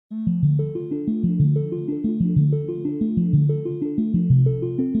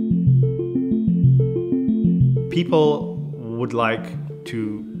People would like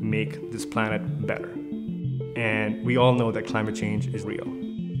to make this planet better. And we all know that climate change is real.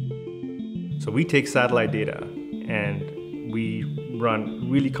 So we take satellite data and we run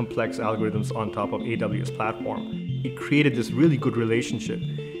really complex algorithms on top of AWS platform. It created this really good relationship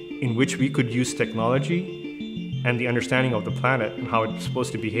in which we could use technology and the understanding of the planet and how it's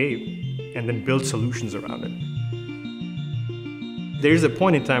supposed to behave, and then build solutions around it. There's a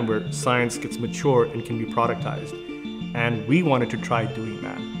point in time where science gets mature and can be productized, and we wanted to try doing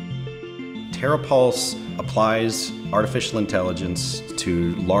that. terraPulse applies artificial intelligence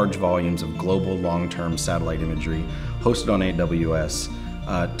to large volumes of global long-term satellite imagery hosted on AWS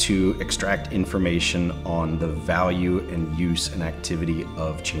to extract information on the value and use and activity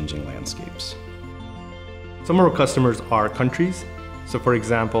of changing landscapes. Some of our customers are countries. So for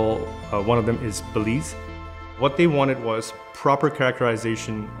example, one of them is Belize. What they wanted was proper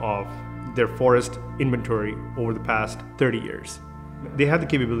characterization of their forest inventory over the past 30 years. They have the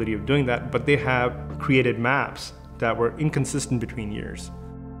capability of doing that, but they have created maps that were inconsistent between years.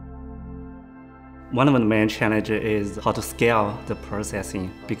 One of the main challenges is how to scale the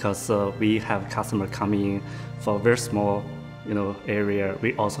processing, because we have customers coming for a very small area.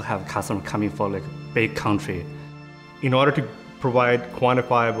 We also have customers coming for like big country. In order to provide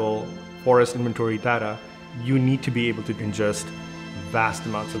quantifiable forest inventory data, you need to be able to ingest vast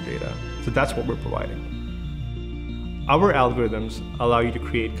amounts of data. So that's what we're providing. Our algorithms allow you to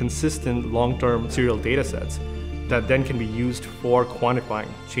create consistent long-term serial data sets that then can be used for quantifying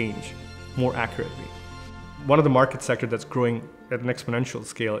change more accurately. One of the market sectors that's growing at an exponential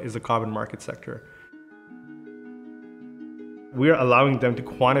scale is the carbon market sector. We're allowing them to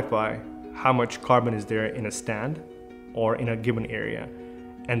quantify how much carbon is there in a stand or in a given area.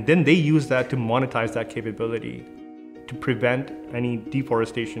 And then they use that to monetize that capability to prevent any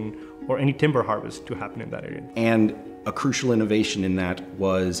deforestation or any timber harvest to happen in that area. And a crucial innovation in that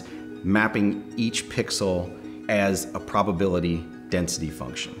was mapping each pixel as a probability density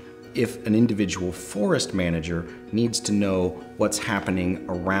function. If an individual forest manager needs to know what's happening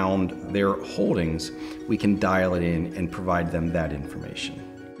around their holdings, we can dial it in and provide them that information.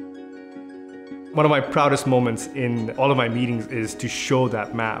 One of my proudest moments in all of my meetings is to show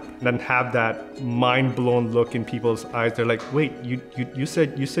that map and then have that mind-blown look in people's eyes. They're like, wait, you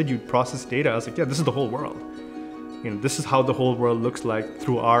said you'd process data. I was like, yeah, this is the whole world. This is how the whole world looks like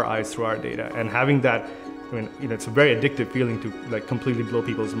through our eyes, through our data. And having that, it's a very addictive feeling to like completely blow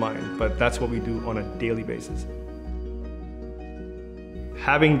people's mind, but that's what we do on a daily basis.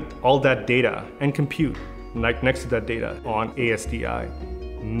 Having all that data and compute like next to that data on ASDI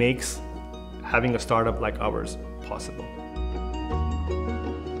makes having a startup like ours possible.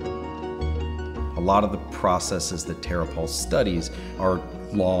 A lot of the processes that terraPulse studies are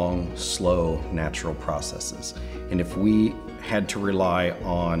long, slow, natural processes. And if we had to rely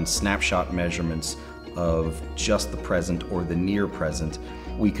on snapshot measurements of just the present or the near present,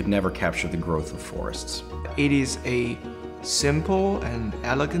 we could never capture the growth of forests. It is a simple and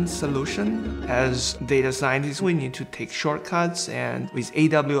elegant solution. As data scientists, we need to take shortcuts, and with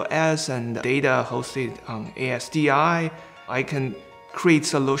AWS and data hosted on ASDI, I can create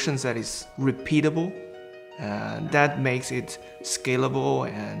solutions that is repeatable, and that makes it scalable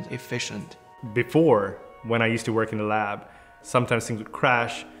and efficient. Before, when I used to work in the lab, sometimes things would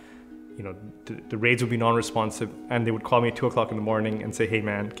crash. The RAIDs would be non-responsive, and they would call me at 2 o'clock in the morning and say, hey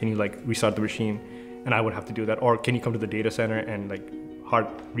man, can you restart the machine? And I would have to do that. Or can you come to the data center and hard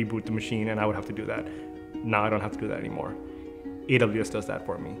reboot the machine? And I would have to do that. Now I don't have to do that anymore. AWS does that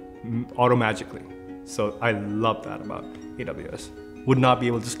for me, auto-magically. So I love that about AWS. Would not be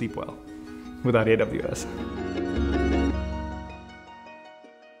able to sleep well without AWS.